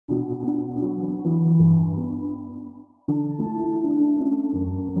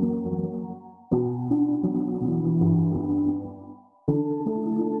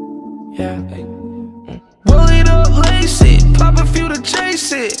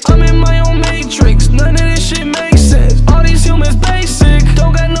chase it. I'm in my own matrix, none of this shit makes sense. All these humans basic,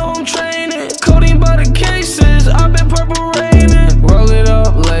 don't got no home training. Codeine by the cases, I've been purple raining. Roll it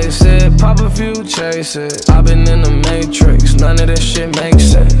up, lace it, pop a few, chase it. I've been in the matrix, none of this shit makes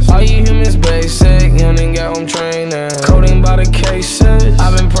sense. All you humans basic, you ain't got home training. Codeine by the cases,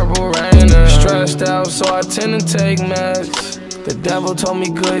 I've been purple raining. Stressed out, so I tend to take meds. The devil told me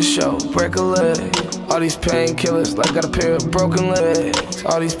good show, break a leg. All these painkillers, like got a pair of broken legs.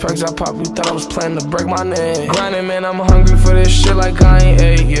 All these perks I pop, you thought I was planning to break my neck. Grinding, man, I'm hungry for this shit like I ain't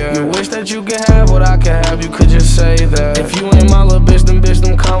ate yet. You wish that you could have what I could have, you could just say that. If you ain't my little bitch, them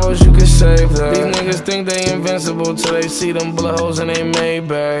combos, you could save that. These niggas think they invincible till they see them bullet holes in they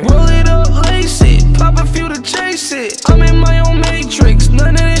Maybach. Roll it up, lace it, pop a few to chase it. I'm in my own matrix,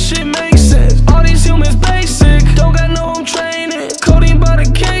 none of this shit makes sense. All these humans basic, don't got no home training. Codeine by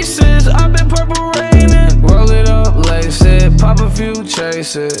the cases, I've been purple raining. Roll it up, lace it, pop a few,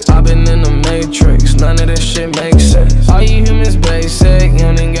 chase it. I've been in the matrix, none of this shit makes sense. All you humans basic, you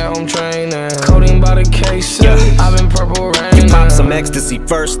ain't got home training. Codeine by the cases, I've been purple raining. You pop some ecstasy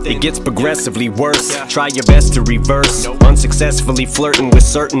first, it gets progressively worse. Try your best to reverse, unsuccessfully flirting with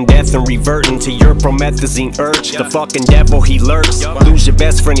certain death and reverting to your promethazine urge. The fucking devil, he lurks. Lose your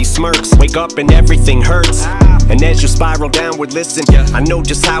best friend, he smirks. Wake up and everything hurts. And as you spiral downward, listen, I know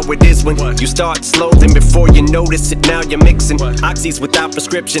just how it is when you start slow, then before you notice it, now you're mixing oxys without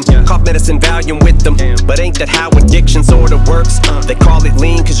prescription, cough medicine, Valium with them. But ain't that how addiction sorta works? They call it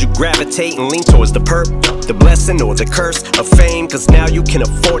lean cause you gravitate and lean towards the perp, the blessing or the curse of fame, cause now you can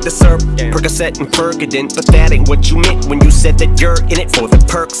afford to serve Percocet and Percodent. But that ain't what you meant when you said that you're in it for the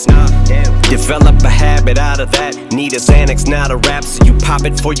perks. Develop a habit out of that, need a Xanax, not a rap, so you pop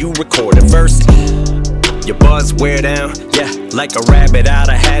it before you record a verse. Your buzz wear down, yeah, like a rabbit out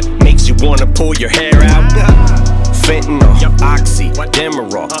of hat, makes you wanna pull your hair out. Fentanyl, Oxy,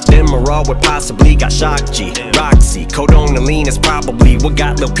 Demerol with possibly got Shock G, Roxy, Codeine is probably what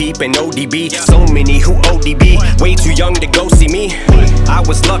got Lil Peep and ODB. So many who ODB, way too young to go see me. I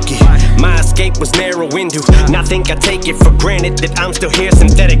was lucky, my escape was narrow window. Now think I take it for granted that I'm still here,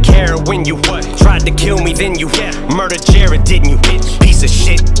 synthetic heroin. You tried to kill me, then you murdered Jared, didn't you? Piece of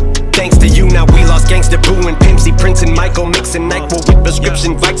shit. Thanks to you, now we lost Gangsta Boo and Pimpsy, Prince and Michael, mixing NyQuil with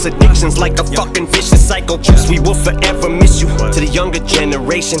prescription Vikes, addictions like a fucking vicious cycle. Juice, we will forever miss you. To the younger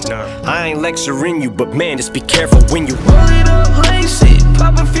generation, I ain't lecturing you, but man, just be careful when you roll it up, lace it,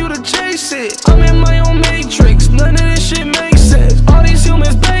 pop a few to chase it. I'm in my own matrix, none of this shit makes sense. All these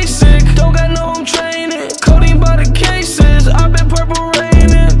humans basic, don't got no home training. Codeine by the cases, I've been purple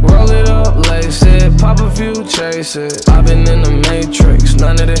raining. Roll it up, lace it, pop a few, chase it. I've been in the matrix,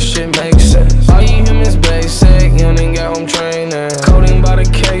 none of this shit makes sense.